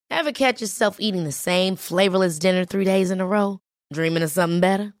Ever catch yourself eating the same flavorless dinner 3 days in a row? Dreaming of something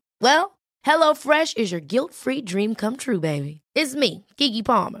better? Well, HelloFresh is your guilt-free dream come true, baby. It's me, Keke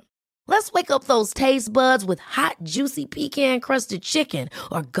Palmer. Let's wake up those taste buds with hot, juicy pecan-crusted chicken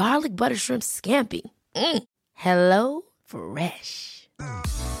or garlic butter shrimp scampi. Hello Fresh.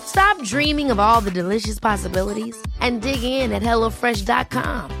 Stop dreaming of all the delicious possibilities and dig in at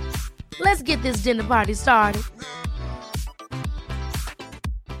HelloFresh.com. Let's get this dinner party started.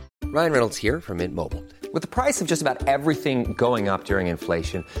 Ryan Reynolds here from Mint Mobile. With the price of just about everything going up during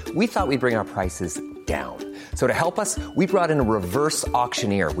inflation, we thought we'd bring our prices down. So to help us, we brought in a reverse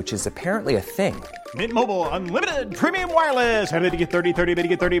auctioneer, which is apparently a thing. Mint Mobile Unlimited Premium Wireless. How to get 30, 30, bit to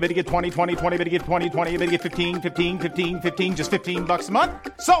get 30, bit to get 20, 20, 20, bit to get 20, 20, bit to get 15, 15, 15, 15, just $15 a month?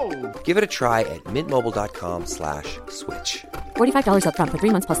 Sold! Give it a try at mintmobile.com/switch. $45 up front for 3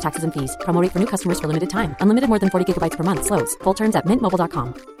 months plus taxes and fees. Promo rate for new customers for limited time. Unlimited more than 40 gigabytes per month. Slows full terms at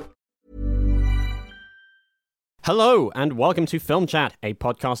mintmobile.com. Hello, and welcome to Film Chat, a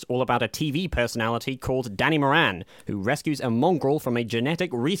podcast all about a TV personality called Danny Moran, who rescues a mongrel from a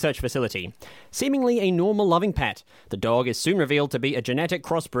genetic research facility. Seemingly a normal-loving pet, the dog is soon revealed to be a genetic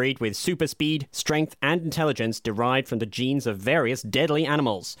crossbreed with super speed, strength, and intelligence derived from the genes of various deadly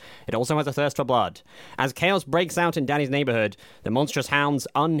animals. It also has a thirst for blood. As chaos breaks out in Danny's neighborhood, the monstrous hound's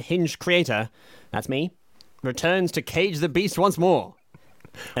unhinged creator, that's me, returns to cage the beast once more.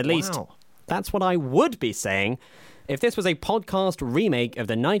 At least... Wow. That's what I would be saying if this was a podcast remake of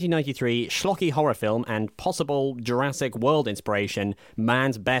the 1993 schlocky horror film and possible Jurassic World inspiration,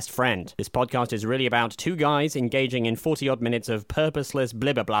 Man's Best Friend. This podcast is really about two guys engaging in 40-odd minutes of purposeless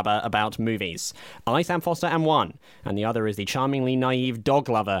blibber-blabber about movies. I, Sam Foster, am one, and the other is the charmingly naive dog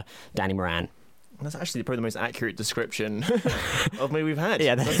lover, Danny Moran. That's actually probably the most accurate description of me we've had.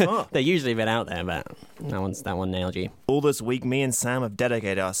 Yeah, thus far. They're usually a bit out there, but that one nailed you. All this week, me and Sam have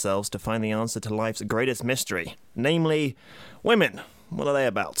dedicated ourselves to find the answer to life's greatest mystery, namely, women. What are they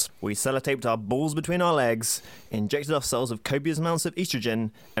about? We sellotaped our balls between our legs, injected ourselves with copious amounts of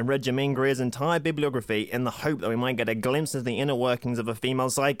estrogen, and read Germaine Greer's entire bibliography in the hope that we might get a glimpse into the inner workings of a female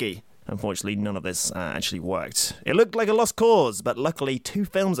psyche. Unfortunately, none of this actually worked. It looked like a lost cause, but luckily 2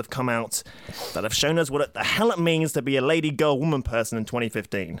 films have come out that have shown us what the hell it means to be a lady, girl, woman person in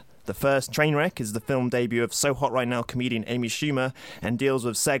 2015. The first, Trainwreck, is the film debut of So Hot Right Now comedian Amy Schumer and deals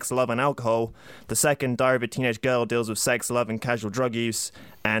with sex, love, and alcohol. The second, Diary of a Teenage Girl, deals with sex, love, and casual drug use.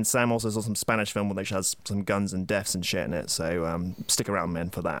 And Sam also saw some Spanish film which has some guns and deaths and shit in it, so stick around, men,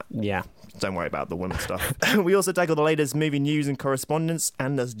 for that. Yeah. Don't worry about the women stuff. We also tackle the latest movie news and correspondence,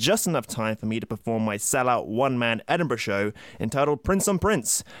 and there's just enough time for me to perform my sellout one-man Edinburgh show entitled Prince on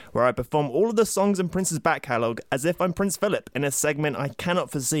Prince, where I perform all of the songs in Prince's back catalogue as if I'm Prince Philip, in a segment I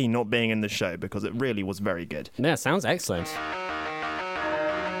cannot foresee not being in the show, because it really was very good. Yeah, sounds excellent.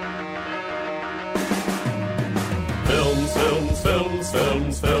 Films, films, films,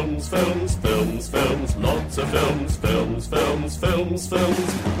 films, films, films, films, films, lots of films, films, films, films,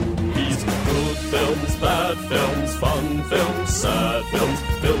 films, movies, good films, bad films, fun films, sad films,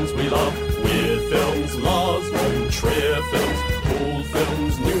 films we love, weird films, Lars von Trier films, old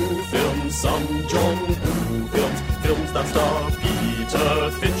films, new films, some John Woo films, films that star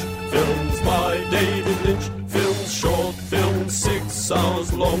Peter Finch, films by David Lynch, films short, films 6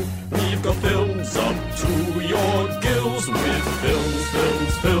 hours long. We've got films up to your gills with films,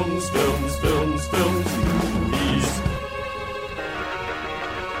 films, films, films, films, films, movies.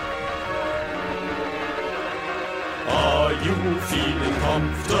 Are you feeling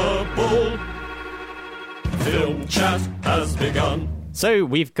comfortable? Film chat has begun. So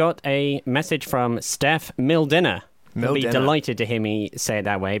we've got a message from Steph Mildinner. You'll be Mildinner. delighted to hear me say it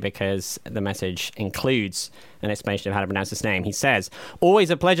that way because the message includes an explanation of how to pronounce his name. He says, "Always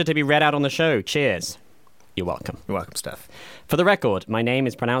a pleasure to be read out on the show. Cheers." You're welcome. You're welcome, Steph. For the record, my name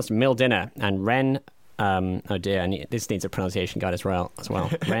is pronounced Mildinner, and Ren... oh dear, this needs a pronunciation guide as well.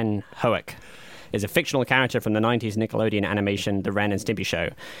 Ren Hoek is a fictional character from the 90s Nickelodeon animation The Ren and Stimpy Show.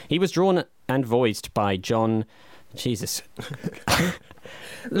 He was drawn and voiced by John... Jesus.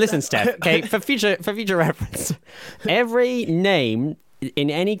 Listen, Steph, okay, for future reference, every name in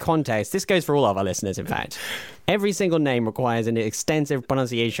any context, this goes for all of our listeners, in fact, every single name requires an extensive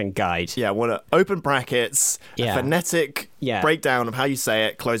pronunciation guide. Yeah, what a open brackets, Yeah. a phonetic Yeah. breakdown of how you say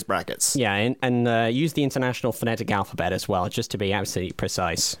it, close brackets. Yeah, and use the International Phonetic Alphabet as well, just to be absolutely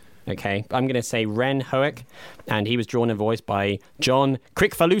precise. Okay, I'm going to say Ren Hoek, and he was drawn and voiced by John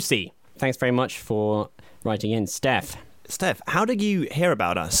Kricfalusi. Thanks very much for writing in, Steph. Steph, how did you hear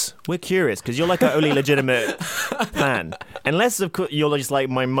about us? We're curious because you're like our only legitimate fan. Unless, of course, you're just like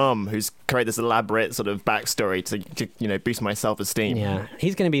my mum, who's created this elaborate sort of backstory to boost my self-esteem. Yeah,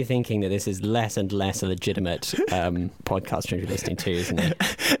 he's going to be thinking that this is less and less a legitimate podcast you're listening to, isn't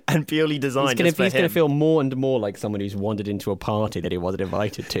it? And purely designed He's for going to him. feel more and more like someone who's wandered into a party that he wasn't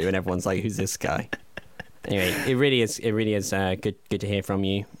invited to, and everyone's like, "Who's this guy?" Anyway, it really is good to hear from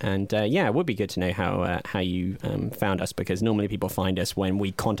you, and it would be good to know how you found us, because normally people find us when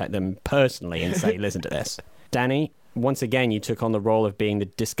we contact them personally and say, "Listen to this." Danny, once again, you took on the role of being the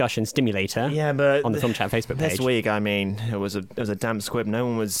discussion stimulator. Yeah, but on the Film Chat Facebook page this week, I mean, it was a damp squib. No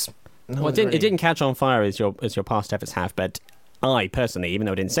one was. It didn't catch on fire as your past efforts have, but I personally, even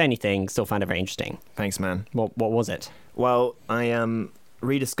though I didn't say anything, still found it very interesting. Thanks, man. What was it? Well, I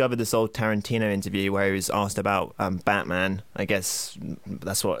rediscovered this old Tarantino interview where he was asked about Batman. I guess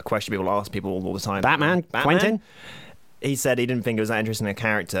that's what a question people ask people all the time. Batman? Quentin? He said he didn't think it was that interesting a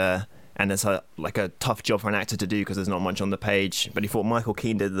character, and it's a tough job for an actor to do because there's not much on the page, but he thought Michael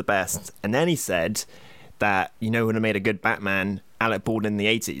Keaton did the best. And then he said that, who would have made a good Batman? Alec Baldwin in the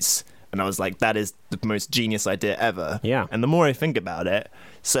 80s. And I was like, that is the most genius idea ever. Yeah. And the more I think about it,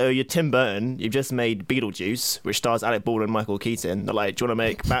 so you're Tim Burton, you've just made Beetlejuice, which stars Alec Baldwin and Michael Keaton. They're like, do you want to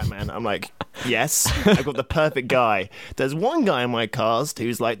make Batman? I'm like, yes, I've got the perfect guy. There's one guy in my cast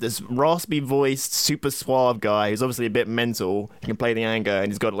who's like this raspy-voiced, super suave guy who's obviously a bit mental. He can play the anger, and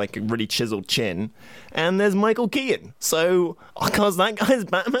he's got like a really chiseled chin. And there's Michael Keaton. So I cast that guy as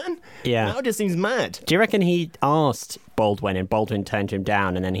Batman? Yeah. That just seems mad. Do you reckon he asked Baldwin and Baldwin turned him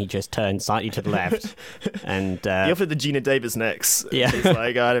down, and then he just turned slightly to the left? And he offered the Gina Davis next. Yeah. He's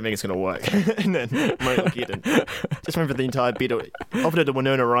like, I don't think it's going to work. And then Michael Keaton just went for the entire Beetle. Offered it to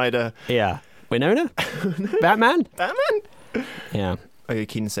Winona Ryder. Yeah. Winona? Batman? Batman? Yeah. Okay,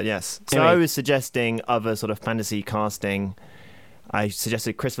 Keaton said yes. So Anyway. I was suggesting other sort of fantasy casting. I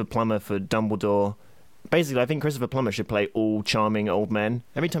suggested Christopher Plummer for Dumbledore. Basically, I think Christopher Plummer should play all charming old men.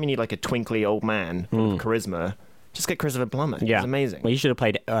 Every time you need like a twinkly old man with charisma, just get Christopher Plummer. Yeah. It's amazing. Well, you should have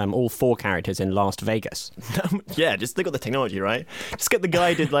played all 4 characters in Last Vegas. Yeah, just they got the technology, right? Just get the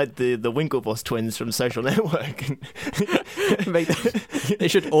guy who did like the Winklevoss twins from Social Network. They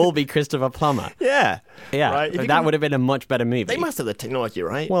should all be Christopher Plummer. Yeah. Yeah. Right? That would have been a much better movie. They must have the technology,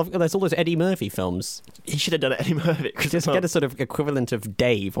 right? Well, there's all those Eddie Murphy films. He should have done it Eddie Murphy. Just get a sort of equivalent of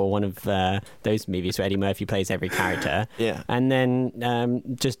Dave or one of those movies where Eddie Murphy plays every character. Yeah. And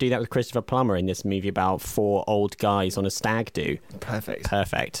then just do that with Christopher Plummer in this movie about 4 old guys on a stag do.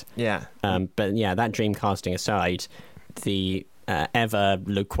 Perfect. Yeah. But yeah, that dream casting aside, the ever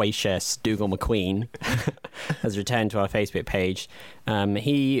loquacious Dougal McQueen has returned to our Facebook page.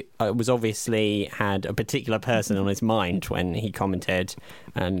 He was obviously had a particular person on his mind when he commented.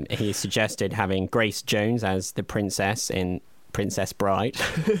 He suggested having Grace Jones as the princess in Princess Bride.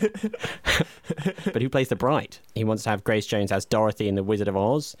 But who plays the bride? He wants to have Grace Jones as Dorothy in The Wizard of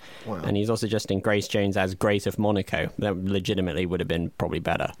Oz. Wow. And he's also suggesting Grace Jones as Grace of Monaco. That legitimately would have been probably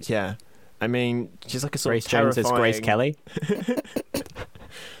better. Yeah. I mean, she's like a sort Grace of Jones as terrifying... Grace Kelly.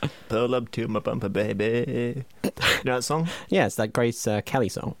 Pull up to my bumper, baby. You know that song? Yeah, it's that Grace Kelly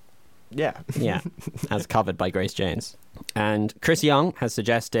song. Yeah. Yeah, as covered by Grace Jones. And Chris Young has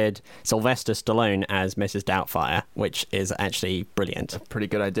suggested Sylvester Stallone as Mrs. Doubtfire, which is actually brilliant. Pretty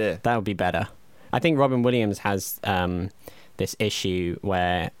good idea. That would be better. I think Robin Williams has this issue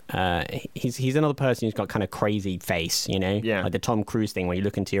where he's another person who's got kind of crazy face, Yeah. like the Tom Cruise thing where you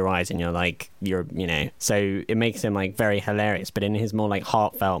look into your eyes and you're like, so it makes him like very hilarious. But in his more like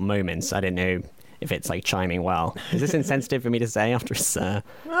heartfelt moments, I don't know if it's like chiming well. Is this insensitive for me to say after his No,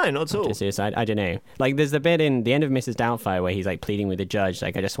 not at all. suicide? I don't know. Like there's the bit in the end of Mrs. Doubtfire where he's like pleading with the judge,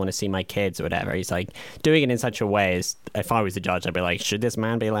 like, I just want to see my kids or whatever. He's like doing it in such a way as if I was the judge, I'd be like, should this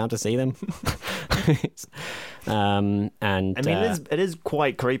man be allowed to see them? And I mean, it is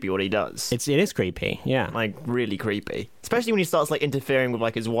quite creepy what he does. it is creepy, yeah. Like really creepy, especially when he starts like interfering with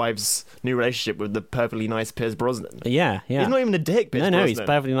like his wife's new relationship with the perfectly nice Pierce Brosnan. Yeah. He's not even a dick. Pierce No, he's Brosnan. a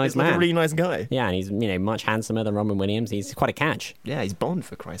perfectly nice he's like man. a really nice guy. Yeah, and he's much handsomer than Robin Williams. He's quite a catch. Yeah, he's Bond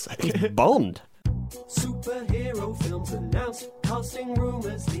for Christ's sake. He's Bond. Superhero films announced, casting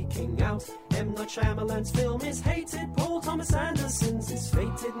rumours leaking out. M. Night Shyamalan's film is hated, Paul Thomas Anderson's is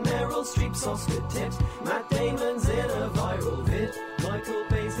fated, Meryl Streep's Oscar tipped, Matt Damon's in a viral vid, Michael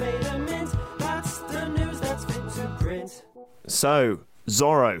Bay's made a mint. That's the news that's fit to print. So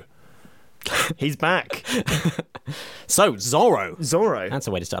Zorro, he's back. So Zorro. That's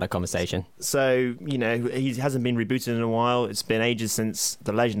a way to start a conversation. So he hasn't been rebooted in a while. It's been ages since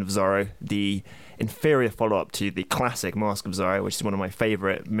The Legend of Zorro, the inferior follow-up to the classic Mask of Zorro, which is one of my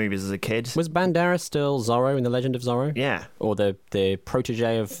favourite movies as a kid. Was Banderas still Zorro in The Legend of Zorro? Yeah. Or the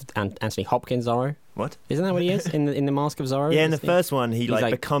protege of Anthony Hopkins Zorro? What? Isn't that what he is in the Mask of Zorro? Yeah, in the first one, he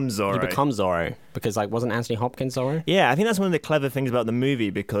becomes Zorro. He becomes Zorro because wasn't Anthony Hopkins Zorro? Yeah, I think that's one of the clever things about the movie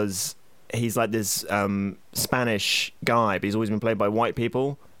because he's like this Spanish guy, but he's always been played by white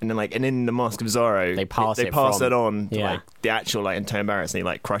people. And then, and in the Mask of Zorro, they pass it on to the actual Antonio Banderas, and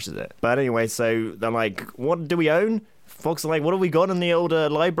he crushes it. But anyway, so they're like, "What do we own?" Fox are like, "What have we got in the old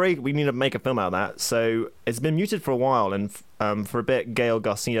library? We need to make a film out of that." So it's been muted for a while, and for a bit, Gael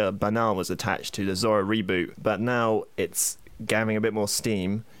Garcia Bernal was attached to the Zorro reboot, but now it's gathering a bit more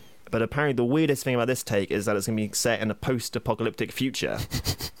steam. But apparently, the weirdest thing about this take is that it's going to be set in a post-apocalyptic future.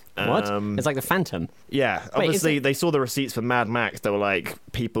 What? It's like the Phantom. Yeah, obviously they saw the receipts for Mad Max. They were like,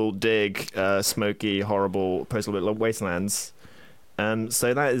 people dig smoky, horrible post-apocalyptic wastelands.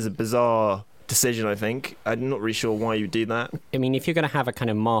 So that is a bizarre decision, I think. I'm not really sure why you do that. I mean, if you're going to have a kind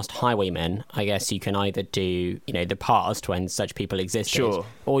of masked highwayman, I guess you can either do, the past when such people existed, sure,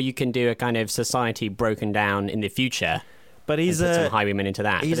 or you can do a kind of society broken down in the future. But he's put some highwaymen into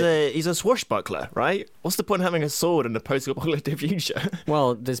that. He's a swashbuckler, right? What's the point of having a sword in the post-apocalyptic future?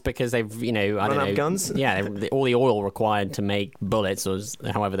 Well, that's because they've, I don't know, guns. Yeah, all the oil required to make bullets, or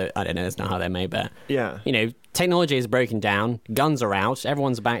however, I don't know, that's not how they're made, but yeah, technology is broken down, guns are out,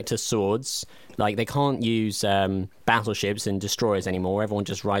 everyone's back to swords. Like they can't use battleships and destroyers anymore. Everyone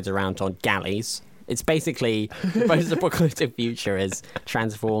just rides around on galleys. It's basically the post-apocalyptic future has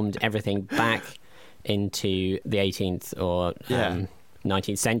transformed everything back into the 18th or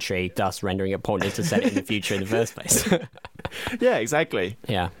 19th century, thus rendering it pointless to set it in the future in the first place. Yeah, exactly.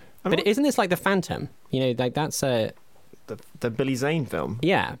 Yeah. But isn't this like the Phantom? That's a... The Billy Zane film.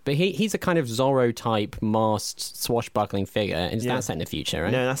 Yeah, but he's a kind of Zorro-type masked swashbuckling figure. Is that set in the future,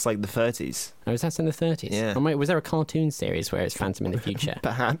 right? No, that's like the 30s. Oh, is that set in the 30s? Yeah. Oh, wait, was there a cartoon series where it's Phantom in the future?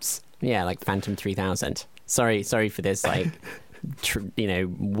 Perhaps. Yeah, like Phantom 3000. Sorry for this, weird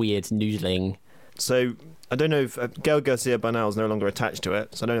noodling... So, I don't know if Gael Garcia Bernal is no longer attached to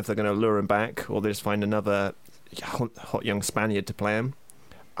it, so I don't know if they're going to lure him back or they just find another hot young Spaniard to play him.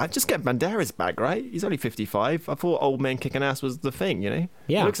 I'd just get Banderas back, right? He's only 55. I thought old men kicking ass was the thing, Yeah.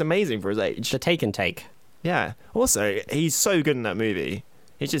 He looks amazing for his age. The take and take. Yeah. Also, he's so good in that movie.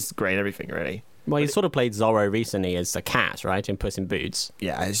 He's just great in everything, really. Well, he sort of played Zorro recently as a cat, right, in Puss in Boots.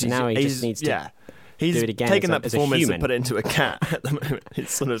 Yeah. Now he just needs to... He's do it again taken as that performance and put it into a cat at the moment.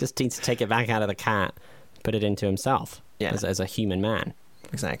 It's sort of just needs to take it back out of the cat, put it into himself as a human man.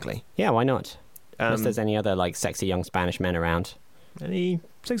 Exactly. Yeah, why not? Unless there's any other sexy young Spanish men around. Any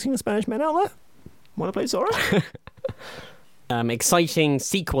sexy young Spanish men out there? Want to play Zorro? Exciting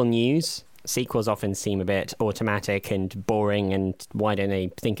sequel news. Sequels often seem a bit automatic and boring, and why don't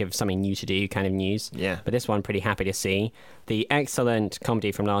they think of something new to do kind of news. Yeah. But this one, pretty happy to see. The excellent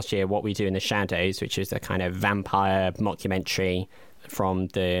comedy from last year, What We Do in the Shadows, which is a kind of vampire mockumentary from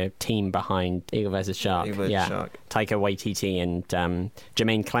the team behind Eagle vs. Shark. Shark. Taika Waititi and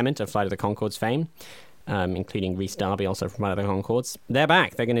Jermaine Clement of Flight of the Conchords fame. Including Rhys Darby, also from Flight of the Conchords. They're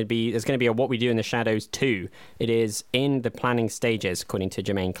back. There's going to be a What We Do in the Shadows 2. It is in the planning stages, according to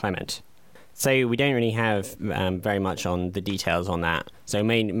Jermaine Clement. So we don't really have very much on the details on that. So it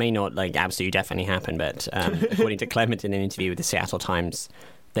may not absolutely definitely happen, but according to Clement in an interview with the Seattle Times,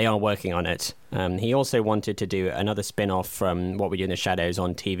 they are working on it. He also wanted to do another spin-off from What We Do in the Shadows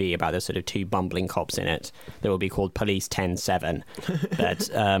on TV about the sort of two bumbling cops in it that will be called Police 10-7. But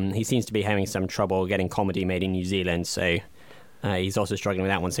he seems to be having some trouble getting comedy made in New Zealand, so he's also struggling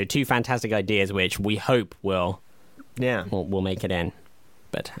with that one. So two fantastic ideas which we hope will make it in.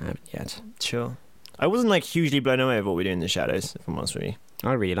 But haven't yet. Sure. I wasn't hugely blown away with What We Do in the Shadows, if I'm honest with you.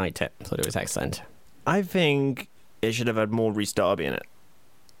 I really liked it. Thought it was excellent. I think it should have had more Rhys Darby in it.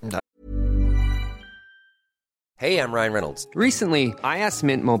 Hey, I'm Ryan Reynolds. Recently, I asked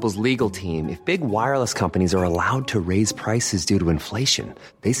Mint Mobile's legal team if big wireless companies are allowed to raise prices due to inflation.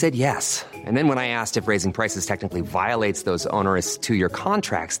 They said yes. And then when I asked if raising prices technically violates those onerous 2-year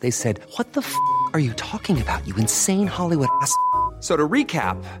contracts, they said, "What the f*** are you talking about, you insane Hollywood ass?" So to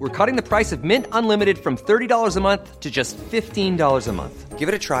recap, we're cutting the price of Mint Unlimited from $30 a month to just $15 a month. Give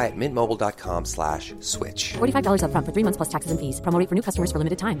it a try at mintmobile.com/switch. $45 up front for 3 months plus taxes and fees. Promo rate for new customers for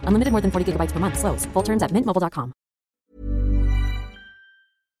limited time. Unlimited more than 40 gigabytes per month. Slows full terms at mintmobile.com.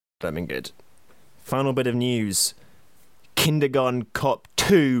 That'd been good. Final bit of news. Kindergarten Cop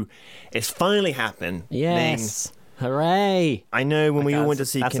 2 is finally happening. Yes. Hooray. I know when we all went to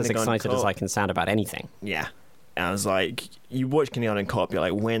see Kindergarten Cop. That's as excited as I can sound about anything. Yeah. And I was like, you watch Kindergarten Cop, you're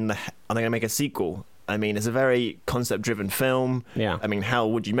like, when are they going to make a sequel? I mean, it's a very concept-driven film. Yeah. I mean, how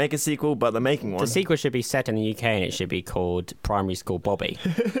would you make a sequel? But they're making one. The sequel should be set in the UK and it should be called Primary School Bobby.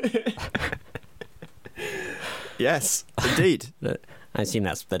 Yes, indeed. I assume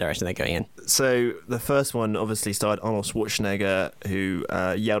that's the direction they're going in. So the first one obviously starred Arnold Schwarzenegger, who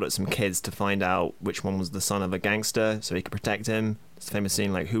yelled at some kids to find out which one was the son of a gangster so he could protect him. It's a famous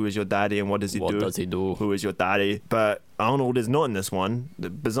scene like, who is your daddy and what does he do? What does he do? Who is your daddy? But Arnold is not in this one.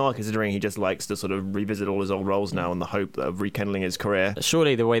 Bizarre considering he just likes to sort of revisit all his old roles now in the hope of rekindling his career.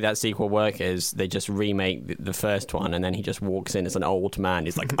 Surely the way that sequel works is they just remake the first one and then he just walks in as an old man.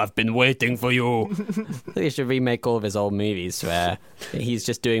 He's like, I've been waiting for you. I think they should remake all of his old movies where he's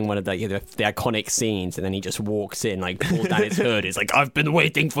just doing one of the iconic scenes and then he just walks in, like pulls down his hood. He's like, I've been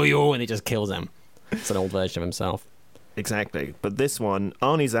waiting for you. And he just kills him. It's an old version of himself. Exactly. But this one,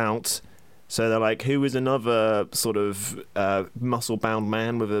 Arnie's out. So they're like, who is another sort of muscle-bound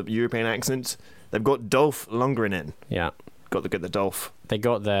man with a European accent? They've got Dolph Lundgren in. Yeah. Got to get the Dolph. They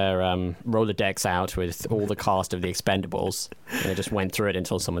got their Rolodex out with all the cast of The Expendables, and they just went through it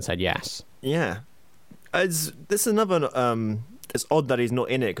until someone said yes. Yeah. This is another... it's odd that he's not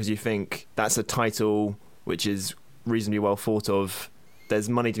in it, because you think that's a title which is reasonably well thought of. There's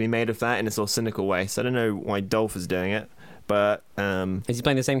money to be made of that in a sort of cynical way. So I don't know why Dolph is doing it. But is he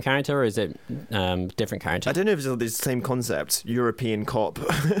playing the same character or is it different character? I don't know if it's the same concept. European cop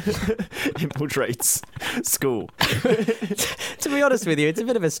infiltrates school. To be honest with you, it's a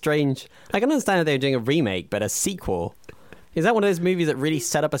bit of a strange... I can understand that they're doing a remake, but a sequel. Is that one of those movies that really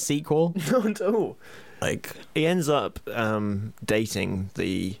set up a sequel? Not at all. Like, he ends up dating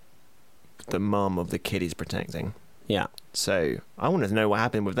the mum of the kid he's protecting. Yeah. So I wanted to know what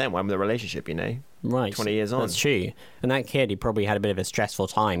happened with them. What happened with their relationship, you know? Right. 20 years on. That's true. And that kid, he probably had a bit of a stressful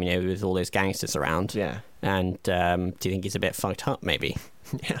time, you know, with all those gangsters around. Yeah. And do you think he's a bit fucked up, maybe?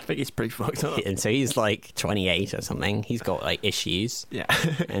 Yeah, I think he's pretty fucked up. And so he's like 28 or something. He's got like issues. Yeah.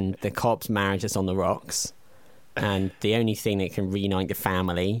 And the cop's marriage is on the rocks. And the only thing that can reunite the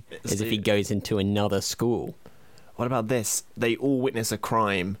family is if he goes into another school. What about this? They all witness a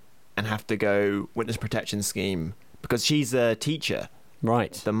crime and have to go witness protection scheme because she's a teacher.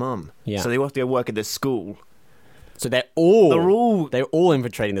 Right. The mum. Yeah. So they have to go work at this school. So they're all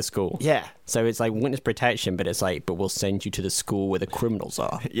infiltrating the school. Yeah. So it's like witness protection, but it's like, but we'll send you to the school where the criminals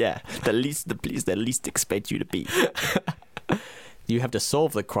are. Yeah. The police that least expect you to be. You have to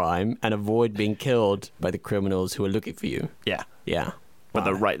solve the crime and avoid being killed by the criminals who are looking for you. Yeah. Yeah. But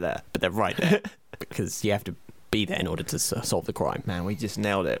they're right there. But they're right there. Because you have to be there in order to solve the crime. Man, we just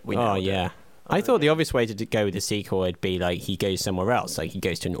nailed it. We nailed it. I thought the obvious way to go with the sequel would be like he goes somewhere else, like he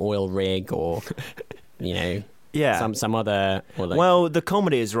goes to an oil rig or, you know, some other. Or like, well, the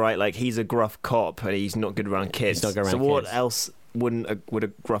comedy is right. Like he's a gruff cop and he's not good around kids. He's not good around so kids. What else would a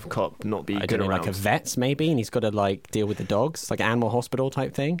gruff cop not be good around? Like a vet maybe, and he's got to like deal with the dogs, like an animal hospital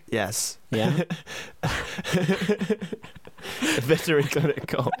type thing. Yes. Yeah. A veterinary clinic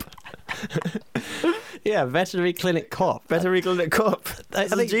cop. Yeah, veterinary clinic cop. Veterinary clinic cop.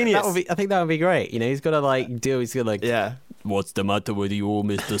 That's genius. I think that would be great. You know, he's got to like deal. He's got to like, yeah. What's the matter with you,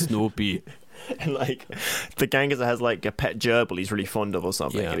 Mr. Snoopy? And like the gangster has like a pet gerbil he's really fond of or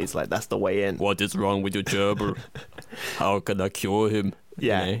something, and he's like, that's the way in. What is wrong with your gerbil? How can I cure him?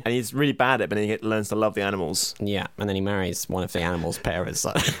 Yeah, you know? and he's really bad at it, but then he learns to love the animals. Yeah, and then he marries one of the animals' parents.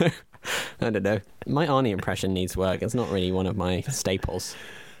 I don't know. My Arnie impression needs work. It's not really one of my staples.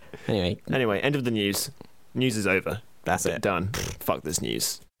 Anyway, end of the news. News is over. That's it. Done. Fuck this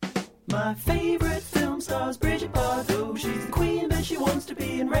news. My favourite film stars Bridget Bardot. She's the queen, but she wants to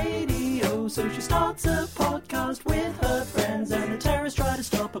be in radio. So she starts a podcast with her friends, and the terrorists try to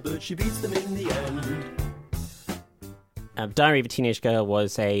stop her, but she beats them in the end. Diary of a Teenage Girl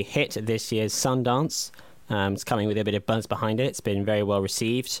was a hit at this year's Sundance. It's coming with a bit of buzz behind it. It's been very well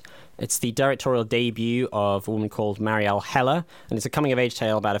received. It's the directorial debut of a woman called Marielle Heller, and it's a coming-of-age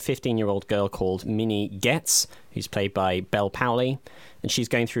tale about a 15-year-old girl called Minnie Getz, who's played by Belle Powley, and she's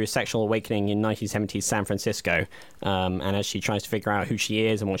going through a sexual awakening in 1970s San Francisco. And as she tries to figure out who she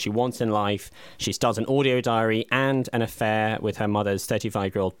is and what she wants in life, she starts an audio diary and an affair with her mother's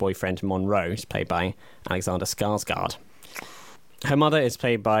 35-year-old boyfriend, Monroe, who's played by Alexander Skarsgård. Her mother is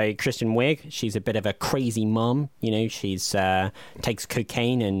played by Kristen Wiig. She's a bit of a crazy mum. You know, she's takes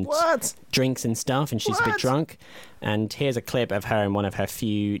cocaine and drinks and stuff, and she's a bit drunk. And here's a clip of her in one of her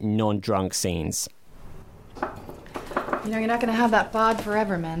few non-drunk scenes. You know, you're not going to have that bod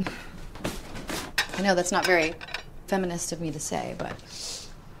forever, man. I know that's not very feminist of me to say, but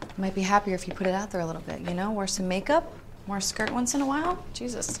you might be happier if you put it out there a little bit, you know? Wear some makeup, wear a skirt once in a while.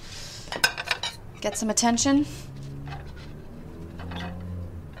 Jesus. Get some attention.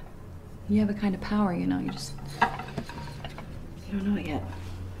 You have a kind of power, you know, you don't know it yet.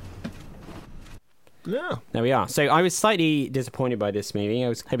 Yeah. There we are. So I was slightly disappointed by this movie. I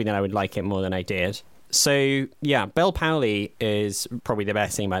was hoping that I would like it more than I did. So, yeah, Belle Powley is probably the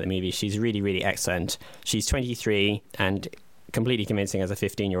best thing about the movie. She's really, really excellent. She's 23 and completely convincing as a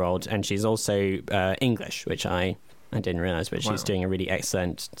 15-year-old, and she's also English, which I didn't realise, but she's doing a really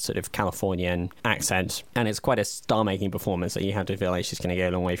excellent sort of Californian accent, and it's quite a star-making performance that you have to feel like she's going to go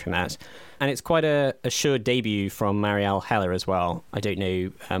a long way from that. And it's quite a sure debut from Marielle Heller as well. I don't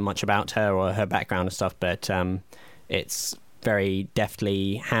know much about her or her background and stuff, but it's very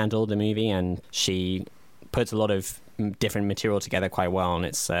deftly handled, the movie, and she puts a lot of different material together quite well, and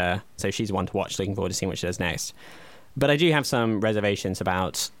it's so she's one to watch. Looking forward to seeing what she does next. But I do have some reservations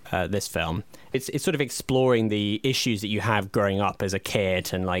about this film. It's sort of exploring the issues that you have growing up as a kid,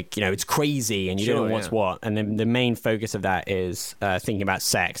 and like, you know, it's crazy and you don't know what's what. And then the main focus of that is thinking about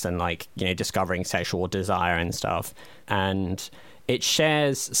sex and, like, you know, discovering sexual desire and stuff. And it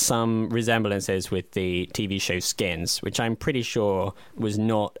shares some resemblances with the TV show Skins, which I'm pretty sure was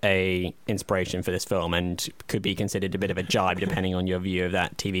not a inspiration for this film and could be considered a bit of a jibe depending on your view of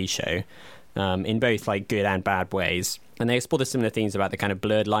that TV show. In both like good and bad ways. And they explore the similar themes about the kind of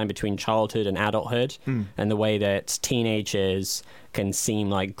blurred line between childhood and adulthood, and the way that teenagers can seem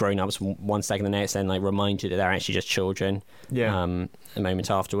like grown-ups one second the next and like remind you that they're actually just children a moment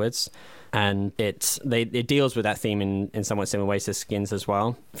afterwards. And it deals with that theme in somewhat similar ways to Skins as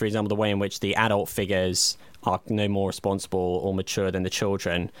well. For example, the way in which the adult figures are no more responsible or mature than the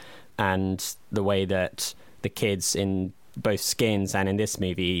children, and the way that the kids in both Skins and in this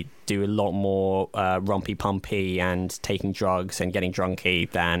movie do a lot more rumpy-pumpy and taking drugs and getting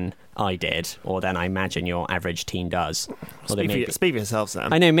drunky than I did, or than I imagine your average teen does. Speak for yourself,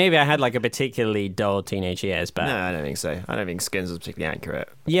 Sam. I know, maybe I had like a particularly dull teenage years, but... No, I don't think so. I don't think Skins is particularly accurate.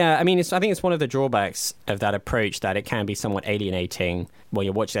 Yeah, I mean, I think it's one of the drawbacks of that approach, that it can be somewhat alienating when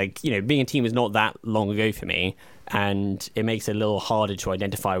you're watching, like, you know, being a teen was not that long ago for me, and it makes it a little harder to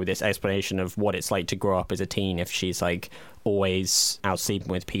identify with this explanation of what it's like to grow up as a teen if she's like always out sleeping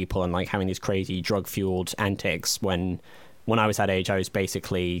with people and like having these crazy drug-fueled antics. When I was that age, I was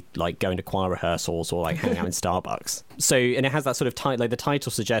basically like going to choir rehearsals or like hanging out in Starbucks. So, and it has that sort of like the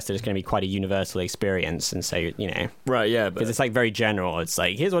title suggests that it's going to be quite a universal experience, and so, you know, right, yeah, because it's like very general. It's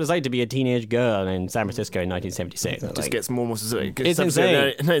like, here's what it's like to be a teenage girl in San Francisco in 1976. It just gets more and more specific. It's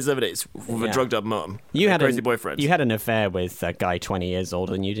insane. It's with a drugged up mum. You had a crazy boyfriend. You had an affair with a guy 20 years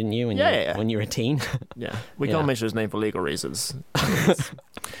older than you, didn't you? When you were a teen. Yeah, we can't mention his name for legal reasons.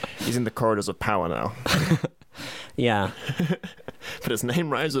 He's in the corridors of power now. Yeah. But his name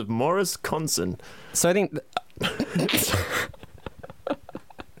rhymes with Morris Conson. So I think...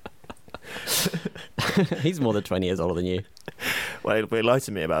 He's more than 20 years older than you. Well, he lied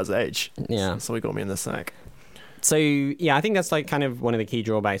to me about his age. Yeah. So he got me in the sack. So, yeah, I think that's like kind of one of the key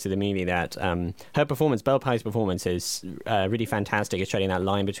drawbacks of the movie, that her performance, Belle Powley's performance, is really fantastic at treading that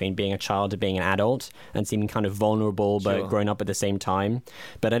line between being a child to being an adult and seeming kind of vulnerable but grown up at the same time.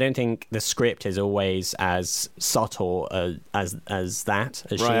 But I don't think the script is always as subtle as that, as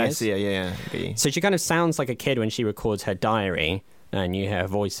she is. Right, I see, yeah. So she kind of sounds like a kid when she records her diary and you hear her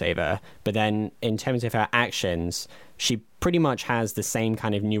voiceover, but then in terms of her actions, she pretty much has the same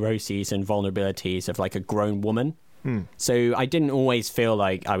kind of neuroses and vulnerabilities of like a grown woman. So I didn't always feel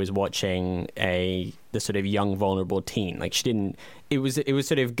like I was watching the sort of young, vulnerable teen. Like she didn't. It was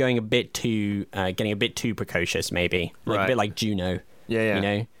sort of going a bit too, getting a bit too precocious, maybe, like a bit like Juno. Yeah. You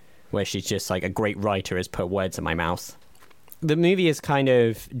know, where she's just like, a great writer has put words in my mouth. The movie is kind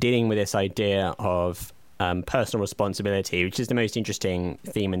of dealing with this idea of personal responsibility, which is the most interesting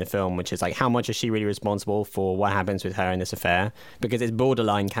theme in the film, which is like, how much is she really responsible for what happens with her in this affair? Because it's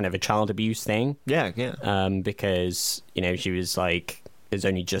borderline kind of a child abuse thing. Yeah. Because, you know, she was like, is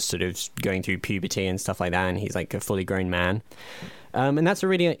only just sort of going through puberty and stuff like that, and he's like a fully grown man. And that's a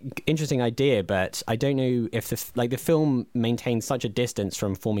really interesting idea, but I don't know if the film maintains such a distance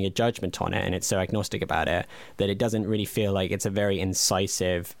from forming a judgment on it, and it's so agnostic about it, that it doesn't really feel like it's a very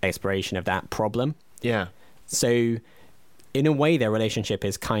incisive exploration of that problem. Yeah. So in a way, their relationship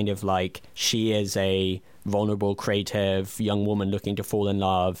is kind of like, she is a vulnerable, creative young woman looking to fall in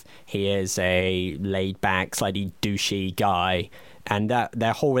love. He is a laid-back, slightly douchey guy. And that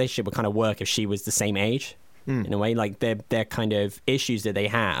their whole relationship would kind of work if she was the same age. In a way, like their kind of issues that they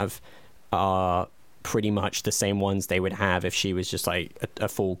have are pretty much the same ones they would have if she was just like a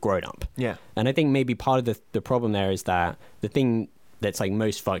full grown-up. Yeah. And I think maybe part of the problem there is that the thing that's like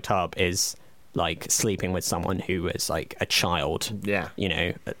most fucked up is like sleeping with someone who was like a child, you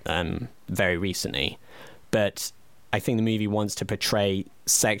know, very recently. But I think the movie wants to portray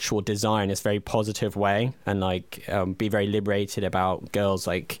sexual desire in this very positive way, and like be very liberated about girls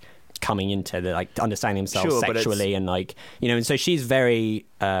like coming into the like understanding themselves sexually, and like, you know, and so she's very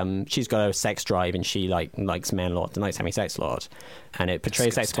she's got a sex drive, and she like likes men a lot and likes having sex a lot, and it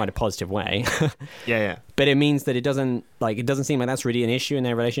portrays sex in quite a positive way. Yeah. But it means that it doesn't seem like that's really an issue in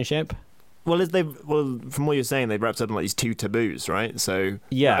their relationship. Well, from what you're saying, they've wrapped up in like these two taboos, right? So not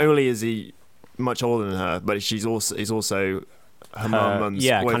Yeah. only is he much older than her, but he's also her mum's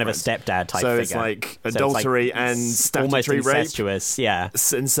kind of a boyfriend. stepdad type so figure. it's like So it's adultery like and statutory almost rape. incestuous, yeah.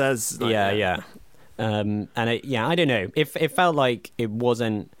 And says Yeah. And I don't know. It felt like it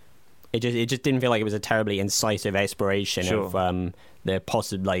wasn't. It just didn't feel like it was a terribly incisive exploration of the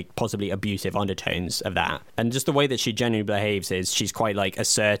possibly abusive undertones of that. And just the way that she generally behaves is she's quite like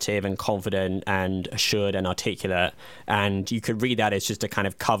assertive and confident and assured and articulate. And you could read that as just a kind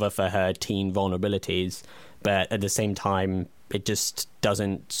of cover for her teen vulnerabilities, but at the same time, it just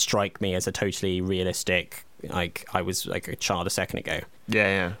doesn't strike me as a totally realistic. Like I was like a child a second ago.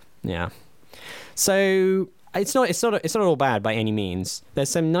 Yeah. So it's not all bad by any means. There's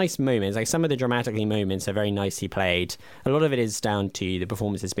some nice moments, like some of the dramatically moments are very nicely played. A lot of it is down to the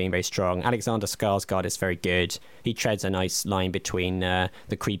performances being very strong. Alexander Skarsgård is very good. He treads a nice line between the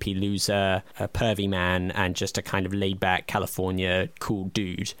creepy loser, a pervy man, and just a kind of laid-back California cool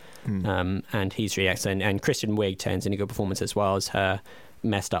dude. And he's really excellent. And Kristen Wiig turns in a good performance as well as her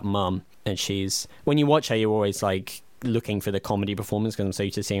messed up mum. And she's, when you watch her, you're always like looking for the comedy performance because I'm so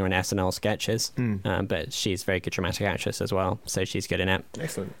used to seeing her in SNL sketches. But she's a very good dramatic actress as well, so she's good in it.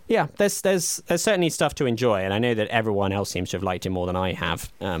 Excellent. Yeah, there's certainly stuff to enjoy, and I know that everyone else seems to have liked it more than I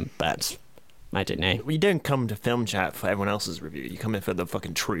have. But I don't know. You don't come to Film Chat for everyone else's review. You come in for the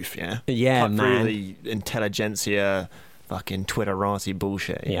fucking truth, yeah? Yeah, Cut man. through the intelligentsia, fucking Twitterati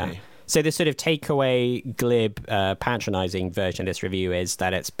bullshit. You know? So the sort of takeaway, glib, patronising version of this review is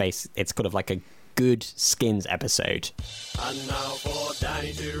that it's kind of like a good Skins episode. And now for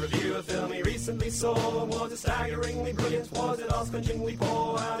Danny to review a film he recently saw. Was it staggeringly brilliant? Was it ass-clenchingly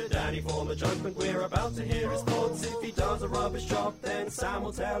poor? How did Danny form a judgment? We're about to hear his thoughts. If he does a rubbish job, then Sam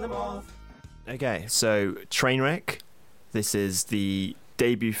will tell him off. Okay, so Trainwreck. This is the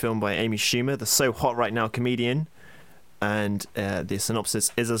debut film by Amy Schumer, the so hot right now comedian. And the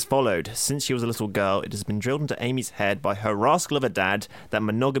synopsis is as followed. Since she was a little girl, it has been drilled into Amy's head by her rascal of a dad that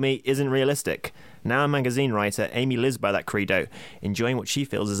monogamy isn't realistic. Now a magazine writer, Amy lives by that credo, enjoying what she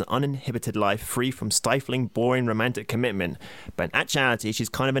feels is an uninhibited life free from stifling, boring romantic commitment. But in actuality, she's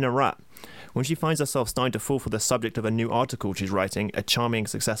kind of in a rut. When she finds herself starting to fall for the subject of a new article she's writing, a charming,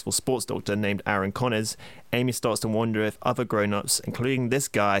 successful sports doctor named Aaron Connors, Amy starts to wonder if other grown-ups, including this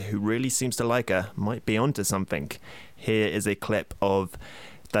guy who really seems to like her, might be onto something. Here is a clip of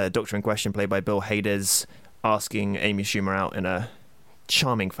the doctor in question, played by Bill Hader, asking Amy Schumer out in a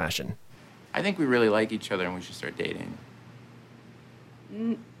charming fashion. I think we really like each other and we should start dating.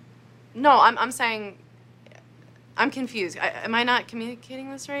 No, I'm saying... I'm confused. Am I not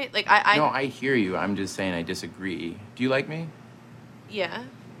communicating this right? Like, I... No, I hear you. I'm just saying I disagree. Do you like me? Yeah.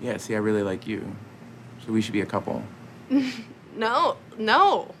 Yeah, see, I really like you. So we should be a couple. No.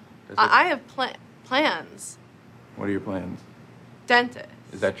 I have plans. What are your plans? Dentist.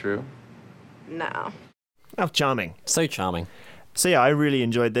 Is that true? No. How charming. So charming. So yeah, I really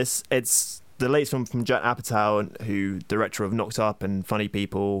enjoyed this. It's the latest film from Judd Apatow, who director of Knocked Up and Funny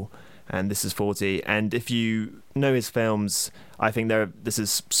People, and This Is 40. And if you know his films, I think this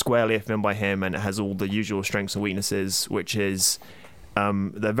is squarely a film by him, and it has all the usual strengths and weaknesses, which is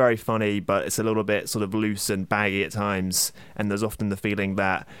they're very funny, but it's a little bit sort of loose and baggy at times, and there's often the feeling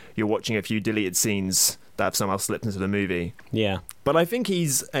that you're watching a few deleted scenes that have somehow slipped into the movie. Yeah. But I think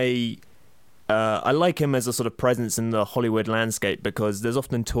he's I like him as a sort of presence in the Hollywood landscape, because there's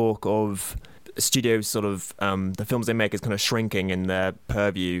often talk of studios sort of the films they make is kind of shrinking in their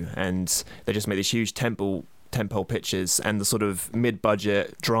purview, and they just make these huge tentpole pictures, and the sort of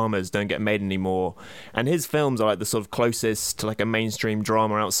mid-budget dramas don't get made anymore. And his films are like the sort of closest to like a mainstream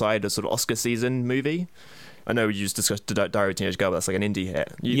drama outside a sort of Oscar season movie. I know you just discussed Diary of a Teenage Girl, but that's like an indie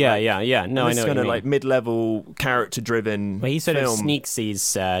hit. Yeah. No, I know what you kind of mean. like mid-level, character-driven. Well, he sort film. of sneaks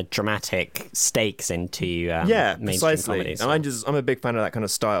these dramatic stakes into mainstream precisely. comedies. And I'm a big fan of that kind of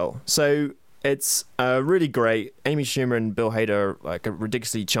style. So it's really great. Amy Schumer and Bill Hader are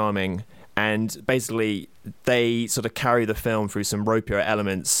ridiculously charming, and basically they sort of carry the film through some ropier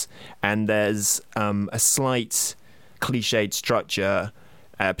elements. And there's a slight cliched structure.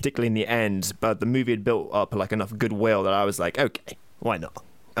 Particularly in the end, but the movie had built up like enough goodwill that I was like, okay, why not?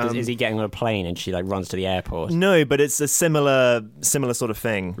 Is he getting on a plane and she like runs to the airport? No, but it's a similar sort of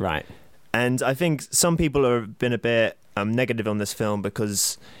thing. Right. And I think some people have been a bit negative on this film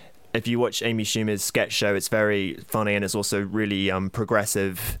because if you watch Amy Schumer's sketch show, it's very funny and it's also really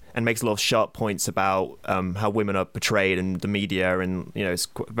progressive and makes a lot of sharp points about how women are portrayed in the media, and it's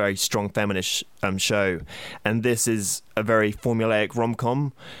a very strong feminist show. And this is a very formulaic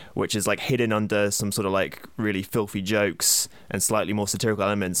rom-com, which is like hidden under some sort of like really filthy jokes and slightly more satirical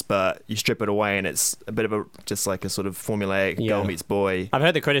elements, but you strip it away and it's a bit of just like a sort of formulaic girl meets boy. I've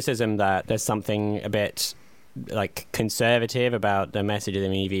heard the criticism that there's something a bit like conservative about the message of the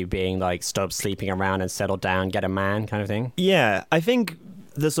movie being like stop sleeping around and settle down, get a man kind of thing. Yeah, I think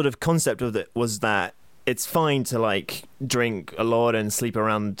the sort of concept of it was that it's fine to like drink a lot and sleep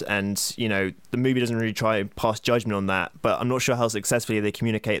around, and the movie doesn't really try and pass judgment on that, but I'm not sure how successfully they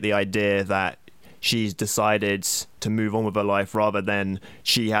communicate the idea that she's decided to move on with her life rather than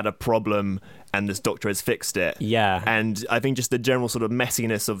she had a problem and this doctor has fixed it. Yeah. And I think just the general sort of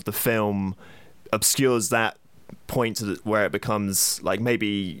messiness of the film obscures that point to where it becomes like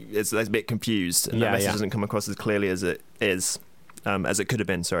maybe it's a bit confused and that message doesn't come across as clearly as it is, as it could have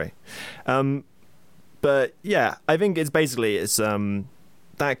been, but yeah, I think it's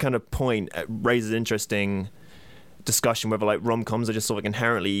that kind of point raises interesting discussion whether like rom-coms are just sort of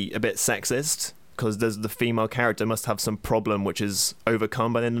inherently a bit sexist because the female character must have some problem which is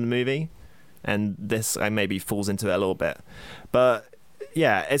overcome by the end of the movie, and this maybe falls into it a little bit. But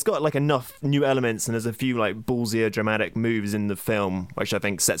yeah, it's got like enough new elements and there's a few like ballsier dramatic moves in the film which I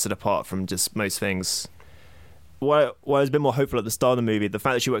think sets it apart from just most things. While I was a bit more hopeful at the start of the movie, the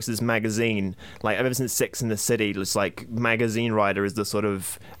fact that she works at this magazine, like ever since Six in the City, it's like magazine writer is the sort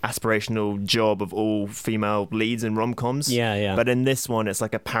of aspirational job of all female leads in rom-coms. Yeah. But in this one, it's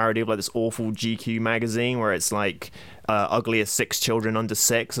like a parody of like this awful GQ magazine where it's like ugliest 6 children under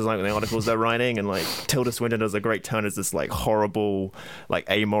 6 is like the articles they're writing, and like Tilda Swinton does a great turn as this like horrible, like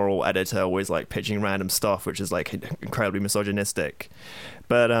amoral editor, always like pitching random stuff, which is like incredibly misogynistic.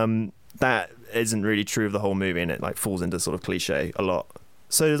 But that isn't really true of the whole movie, and it like falls into sort of cliche a lot.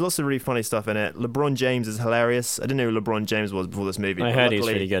 So there's lots of really funny stuff in it. LeBron James is hilarious. I didn't know who LeBron James was before this movie. I heard he was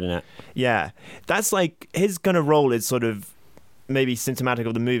really good in it. Yeah, that's like his kind of role is sort of maybe symptomatic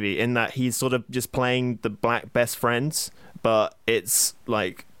of the movie in that he's sort of just playing the black best friends, but it's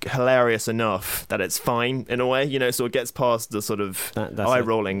like hilarious enough that it's fine in a way, so it gets past the sort of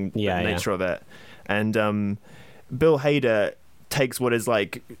eye-rolling nature of it. And Bill Hader takes what is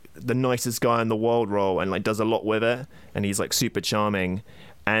like the nicest guy in the world role and like does a lot with it, and he's like super charming.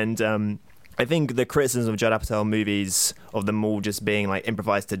 And I think the criticism of Judd Apatow movies of them all just being like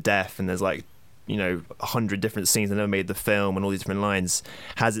improvised to death and there's like 100 different scenes that never made the film and all these different lines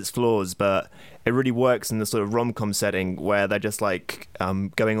has its flaws, but it really works in the sort of rom-com setting where they're just like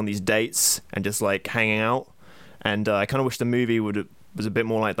going on these dates and just like hanging out. And I kind of wish the movie was a bit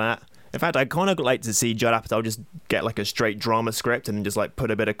more like that. In fact, I kind of like to see Judd Apatow just get like a straight drama script and just like put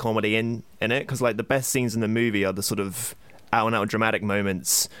a bit of comedy in it, because like the best scenes in the movie are the sort of out and out dramatic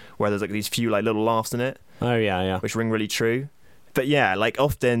moments where there's like these few like little laughs in it. Oh yeah, which ring really true. But yeah, like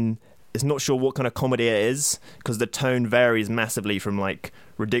often it's not sure what kind of comedy it is because the tone varies massively from like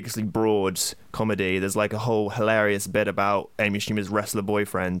ridiculously broad comedy. There's like a whole hilarious bit about Amy Schumer's wrestler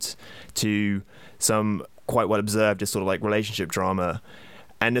boyfriend to some quite well observed just sort of like relationship drama.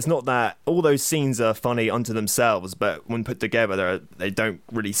 And it's not that all those scenes are funny unto themselves, but when put together, they don't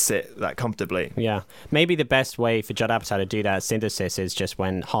really sit that comfortably. Yeah. Maybe the best way for Judd Apatow to do that synthesis is just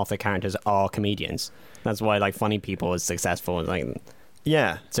when half the characters are comedians. That's why like funny people is successful. Like,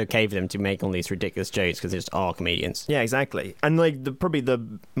 yeah, it's okay for them to make all these ridiculous jokes because they just are comedians. Yeah, exactly. And like probably the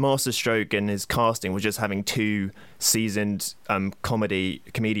masterstroke in his casting was just having 2 seasoned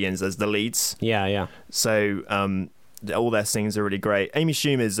comedians as the leads. Yeah. So all their scenes are really great. Amy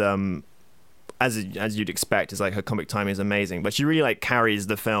Schumer's as you'd expect, is like her comic timing is amazing, but she really like carries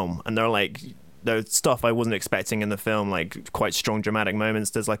the film. And there's stuff I wasn't expecting in the film, like quite strong dramatic moments.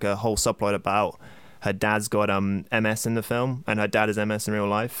 There's like a whole subplot about her dad's got MS in the film, and her dad is MS in real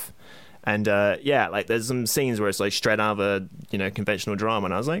life. And like there's some scenes where it's like straight out of a conventional drama,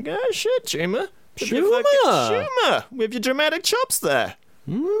 and I was like, oh shit, Schumer with your dramatic chops there,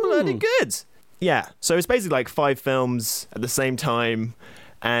 bloody good. Yeah, so it's basically like 5 films at the same time,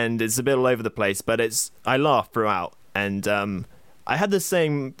 and it's a bit all over the place, but I laughed throughout. And I had the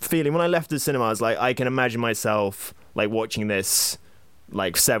same feeling when I left the cinema. I was like, I can imagine myself like watching this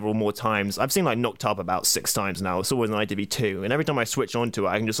like several more times. I've seen like Knocked Up about 6 times now. It's always on ITV2, and every time I switch onto it,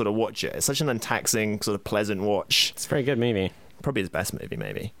 I can just sort of watch it. It's such an untaxing, sort of pleasant watch. It's a very good movie. Probably his best movie,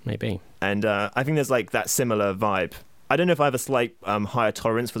 maybe. And I think there's like that similar vibe. I don't know if I have a slight higher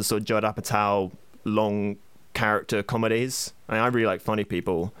tolerance for the sort of Judd Apatow long character comedies. I really like Funny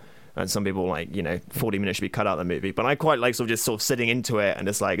People, And some people 40 minutes should be cut out of the movie. But I quite like sort of sitting into it, and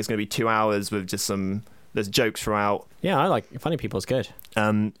it's going to be 2 hours with just there's jokes throughout. Yeah, I like Funny People is good.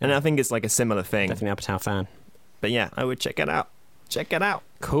 And I think it's like a similar thing. Definitely Apatow fan. But yeah, I would check it out. Check it out.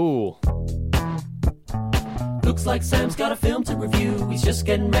 Cool. Looks like Sam's got a film to review. He's just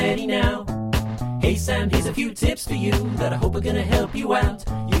getting ready now. Hey Sam, here's a few tips for you that I hope are gonna help you out.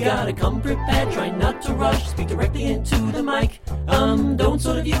 You gotta come prepared, try not to rush, speak directly into the mic. Don't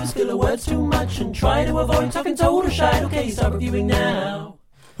sort of use filler words too much and try to avoid talking total shite. Okay, start reviewing now.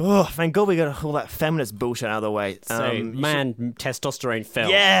 Oh, thank God we got all that feminist bullshit out of the way. Testosterone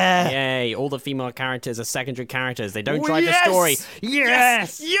film. Yeah! Yay, all the female characters are secondary characters. They don't drive the story.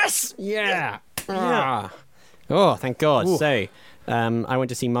 Yes! Yeah! Oh, thank God. Ooh. So, I went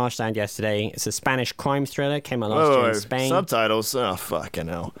to see Marshland yesterday. It's a Spanish crime thriller. Came out last year in Spain. Subtitles? Oh, fucking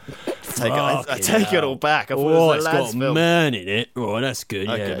hell. I take it all back. I thought it was it's got film. man in it. Oh, that's good.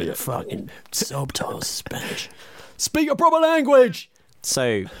 Okay, yeah. Fucking subtitles Spanish. Speak a proper language!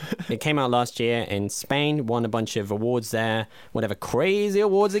 So, it came out last year in Spain, won a bunch of awards there, whatever crazy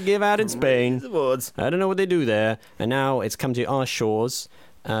awards they give out in Spain. Awards. I don't know what they do there. And now it's come to our shores.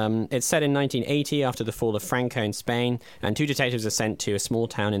 It's set in 1980 after the fall of Franco in Spain, and 2 detectives are sent to a small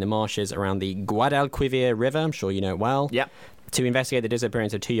town in the marshes around the Guadalquivir River, I'm sure you know it well, to investigate the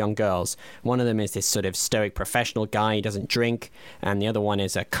disappearance of 2 young girls. One of them is this sort of stoic professional guy, he doesn't drink, and the other one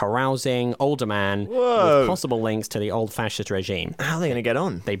is a carousing older man with possible links to the old fascist regime. How are they going to get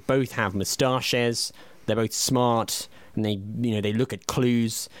on? They both have moustaches, they're both smart, and they look at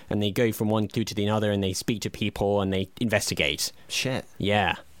clues, and they go from one clue to the other, and they speak to people, and they investigate. Shit.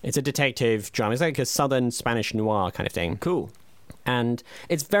 Yeah. It's a detective drama. It's like a southern Spanish noir kind of thing. Cool. And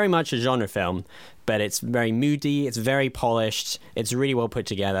it's very much a genre film, but it's very moody, it's very polished, it's really well put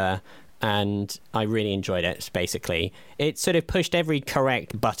together, and I really enjoyed it, basically. It sort of pushed every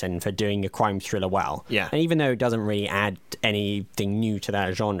correct button for doing a crime thriller well. Yeah. And even though it doesn't really add anything new to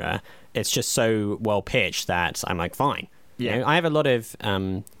that genre, it's just so well pitched that I'm like, fine. Yeah. You know, I have a lot of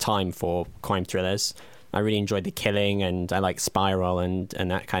time for crime thrillers. I really enjoyed The Killing, and I like Spiral and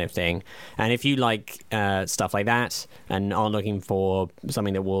that kind of thing. And if you like stuff like that and are looking for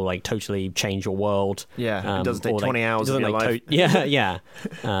something that will like totally change your world, it doesn't take 20 hours of your life.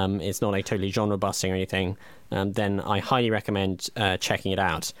 It's not like totally genre busting or anything. Then I highly recommend checking it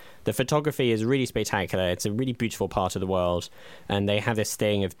out. The photography is really spectacular. It's a really beautiful part of the world, and they have this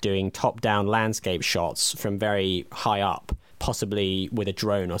thing of doing top-down landscape shots from very high up, possibly with a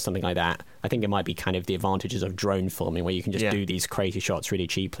drone or something like that. I think it might be kind of the advantages of drone filming, where you can just do these crazy shots really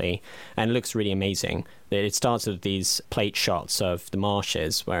cheaply, and it looks really amazing. It starts with these plate shots of the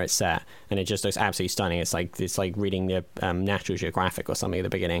marshes where it's set, and it just looks absolutely stunning. It's like reading the National Geographic or something at the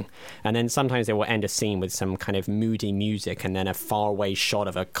beginning. And then sometimes they will end a scene with some kind of moody music, and then a faraway shot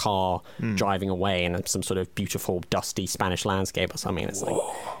of a car driving away, and some sort of beautiful dusty Spanish landscape or something. It's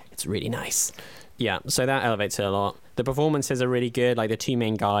it's really nice. Yeah, so that elevates it a lot. The performances are really good. Like the 2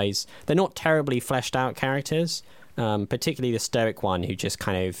 main guys, they're not terribly fleshed out characters, particularly the stoic one who just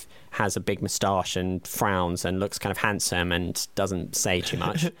kind of has a big moustache and frowns and looks kind of handsome and doesn't say too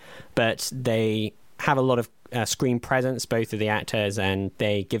much. But they have a lot of screen presence, both of the actors, and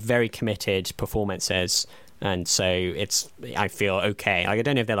they give very committed performances. And so I feel okay. Like, I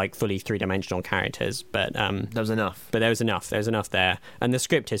don't know if they're like fully 3-dimensional characters, but there was enough. But there was enough. There's enough there, and the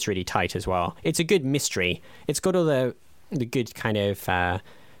script is really tight as well. It's a good mystery. It's got all the good kind of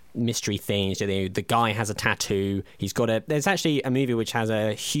mystery things. The guy has a tattoo. There's actually a movie which has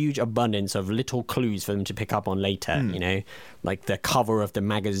a huge abundance of little clues for them to pick up on later. You know, like the cover of the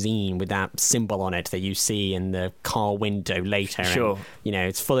magazine with that symbol on it that you see in the car window later. Sure. And, you know,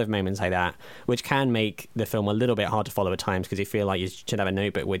 it's full of moments like that, which can make the film a little bit hard to follow at times, because you feel like you should have a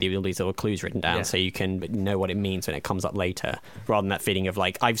notebook with you with all these little clues written down so you can know what it means when it comes up later, rather than that feeling of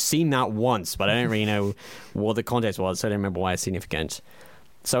like, I've seen that once, but I don't really know what the context was, so I don't remember why it's significant.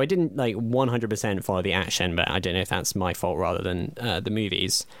 So I didn't like 100% follow the action, but I don't know if that's my fault rather than the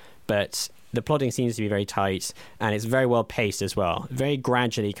movies. But the plotting seems to be very tight, and it's very well paced as well. Very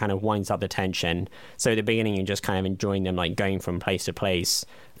gradually kind of winds up the tension. So at the beginning, you're just kind of enjoying them, like going from place to place,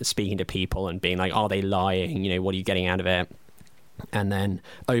 speaking to people and being like, are they lying? You know, what are you getting out of it? And then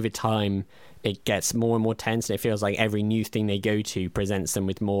over time, it gets more and more tense, and it feels like every new thing they go to presents them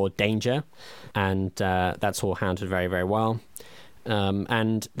with more danger. And that's all handled very, very well.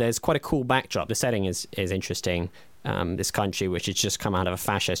 And there's quite a cool backdrop. The setting is interesting. this country which has just come out of a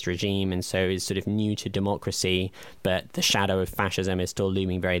fascist regime and so is sort of new to democracy, but the shadow of fascism is still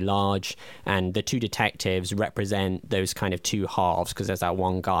looming very large. And the two detectives represent those kind of two halves, because there's that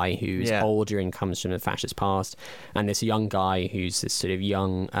one guy who's older and comes from the fascist past, and this young guy who's this sort of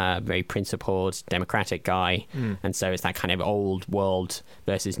young, very principled, democratic guy. And so it's that kind of old world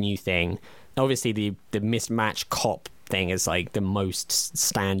versus new thing. Obviously, the mismatched cop thing is like the most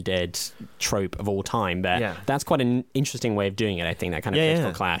standard trope of all time, but that's quite an interesting way of doing it. I think that kind of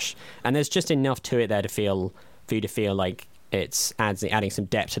political clash, and there's just enough to it there for you to feel like it's adding some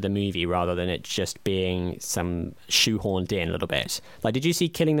depth to the movie rather than it just being some shoehorned in a little bit. Like, did you see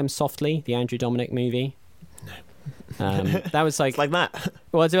Killing Them Softly, the Andrew Dominik movie? No. That was like that.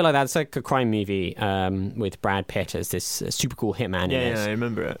 Well, it's a bit like that. It's like a crime movie with Brad Pitt as this super cool hitman in it. Yeah, I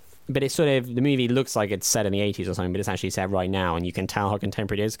remember it. But it's sort of, the movie looks like it's set in the 80s or something, but it's actually set right now, and you can tell how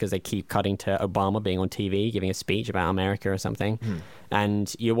contemporary it is because they keep cutting to Obama being on TV giving a speech about America or something.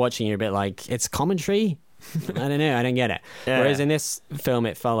 And you're watching, you're a bit like, it's commentary? I don't know, I don't get it. Whereas in this film,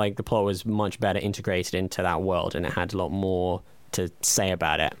 it felt like the plot was much better integrated into that world, and it had a lot more to say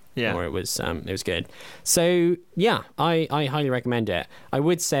about it. Or it was good. So yeah, I highly recommend it. I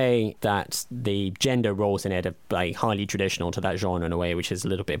would say that the gender roles in it are like highly traditional to that genre in a way, which is a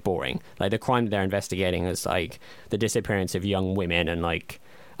little bit boring. Like the crime that they're investigating is like the disappearance of young women, and like,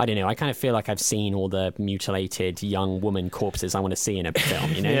 I don't know, I kind of feel like I've seen all the mutilated young woman corpses I want to see in a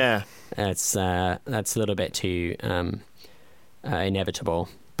film, you know? That's a little bit too inevitable.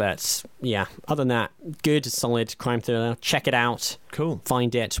 But yeah, other than that, good, solid crime thriller. Check it out. Cool.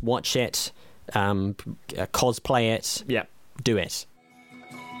 Find it, watch it, cosplay it. Yeah. Do it.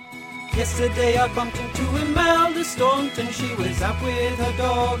 Yesterday I bumped into Imelda Staunton. She was out with her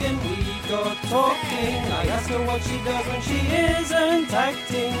dog and we got talking. I asked her what she does when she isn't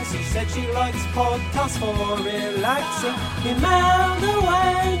acting. She said she likes podcasts for relaxing. Imelda,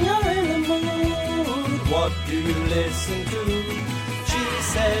 when you're in the mood, what do you listen to?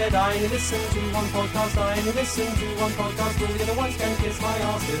 She said, I listen to one podcast, I listen to one podcast, all the other ones can kiss my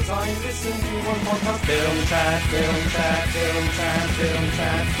ass, 'cause I listen to one podcast. Film chat, film chat, film chat, film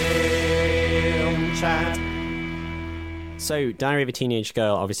chat, film chat. So, Diary of a Teenage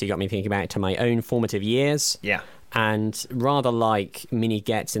Girl obviously got me thinking back to my own formative years. Yeah. And rather like Minnie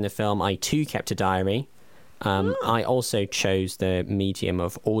Getz in the film, I too kept a diary. I also chose the medium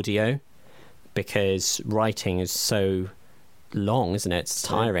of audio because writing is so long, isn't it? It's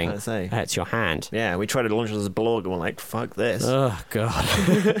tiring. I'd say. It hurts your hand. Yeah, we tried to launch it as a blog and we're like, fuck this. Oh,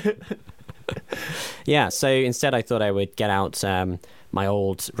 God. Yeah, so instead I thought I would get out my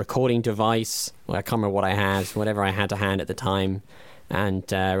old recording device. Well, I can't remember what I had, whatever I had to hand at the time, and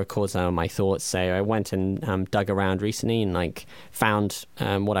record some of my thoughts. So I went and dug around recently and like found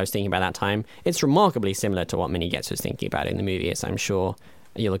what I was thinking about that time. It's remarkably similar to what Minnie Getz was thinking about in the movie, as I'm sure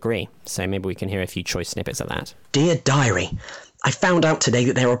you'll agree. So maybe we can hear a few choice snippets of that. Dear Diary, I found out today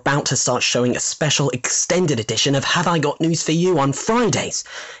that they're about to start showing a special extended edition of Have I Got News For You on Fridays.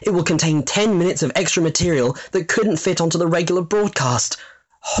 It will contain 10 minutes of extra material that couldn't fit onto the regular broadcast.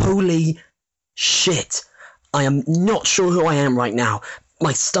 Holy shit. I am not sure who I am right now.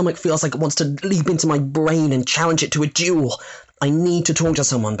 My stomach feels like it wants to leap into my brain and challenge it to a duel. I need to talk to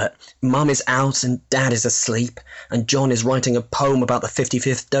someone, but Mum is out and Dad is asleep, and John is writing a poem about the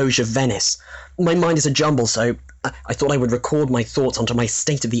 55th Doge of Venice. My mind is a jumble, so I thought I would record my thoughts onto my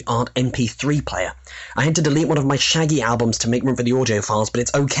state-of-the-art MP3 player. I had to delete one of my Shaggy albums to make room for the audio files, but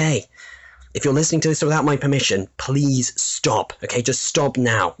it's okay. If you're listening to this without my permission, please stop, okay? Just stop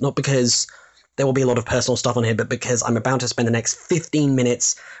now. Not because there will be a lot of personal stuff on here, but because I'm about to spend the next 15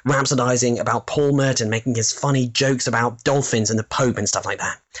 minutes rhapsodizing about Paul Merton making his funny jokes about dolphins and the Pope and stuff like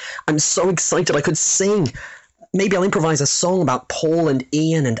that. I'm so excited I could sing. Maybe I'll improvise a song about Paul and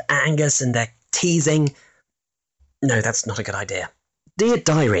Ian and Angus and their teasing. No, that's not a good idea. Dear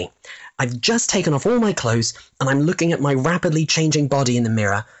Diary, I've just taken off all my clothes and I'm looking at my rapidly changing body in the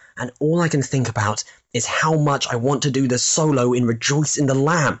mirror, and all I can think about is how much I want to do the solo in Rejoice in the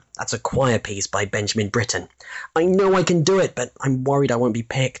Lamb. That's a choir piece by Benjamin Britten. I know I can do it, but I'm worried I won't be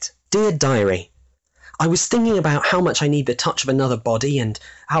picked. Dear Diary, I was thinking about how much I need the touch of another body and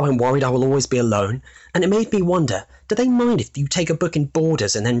how I'm worried I will always be alone, and it made me wonder, do they mind if you take a book in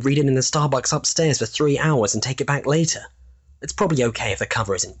Borders and then read it in the Starbucks upstairs for 3 hours and take it back later? It's probably okay if the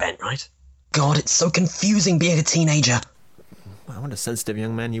cover isn't bent, right? God, it's so confusing being a teenager. Wow, what a sensitive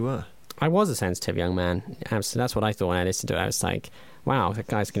young man you were. I was a sensitive young man. Absolutely. That's what I thought when I listened to it. I was like, wow, that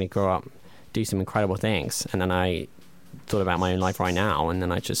guy's going to grow up, do some incredible things. And then I thought about my own life right now, and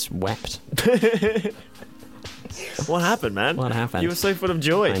then I just wept. What happened, man? What happened? You were so full of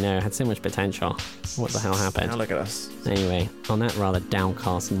joy. I know, it had so much potential. What the hell happened? Now look at us. Anyway, on that rather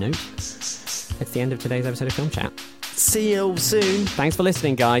downcast note, it's the end of today's episode of Film Chat. See you all soon. Thanks for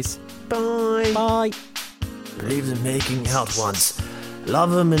listening, guys. Bye. Bye. Believe in making out once.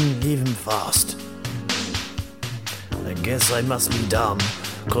 Love him and leave him fast. I guess I must be dumb,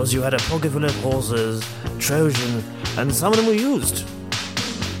 cause you had a pocket full of horses, Trojan, and some of them were used.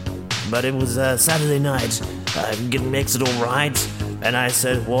 But it was Saturday night, makes it alright, and I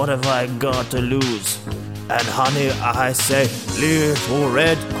said, what have I got to lose? And honey, I say, little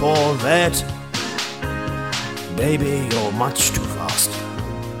red Corvette. Baby, you're much too fast.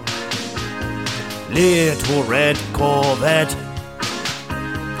 Little red Corvette.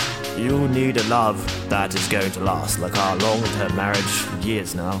 You need a love that is going to last, like our long-term marriage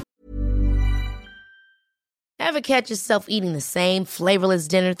years now. Ever catch yourself eating the same flavorless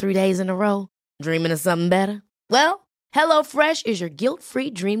dinner 3 days in a row? Dreaming of something better? Well, HelloFresh is your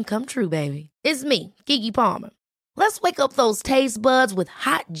guilt-free dream come true, baby. It's me, Keke Palmer. Let's wake up those taste buds with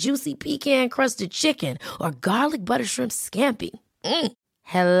hot, juicy pecan-crusted chicken or garlic butter shrimp scampi.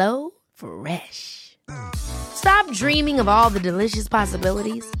 Hello Fresh. Stop dreaming of all the delicious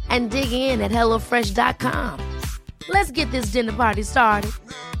possibilities and dig in at HelloFresh.com. Let's get this dinner party started.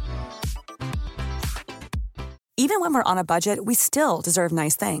 Even when we're on a budget, we still deserve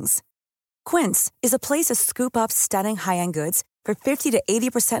nice things. Quince is a place to scoop up stunning high-end goods for 50 to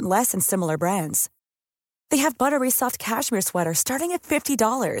 80% less than similar brands. They have buttery soft cashmere sweaters starting at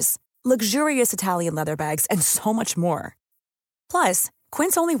 $50, luxurious Italian leather bags, and so much more. Plus,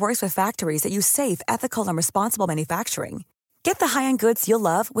 Quince only works with factories that use safe, ethical, and responsible manufacturing. Get the high-end goods you'll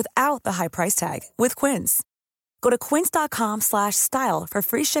love without the high price tag with Quince. Go to quince.com/style for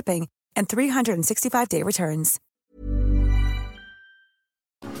free shipping and 365-day returns.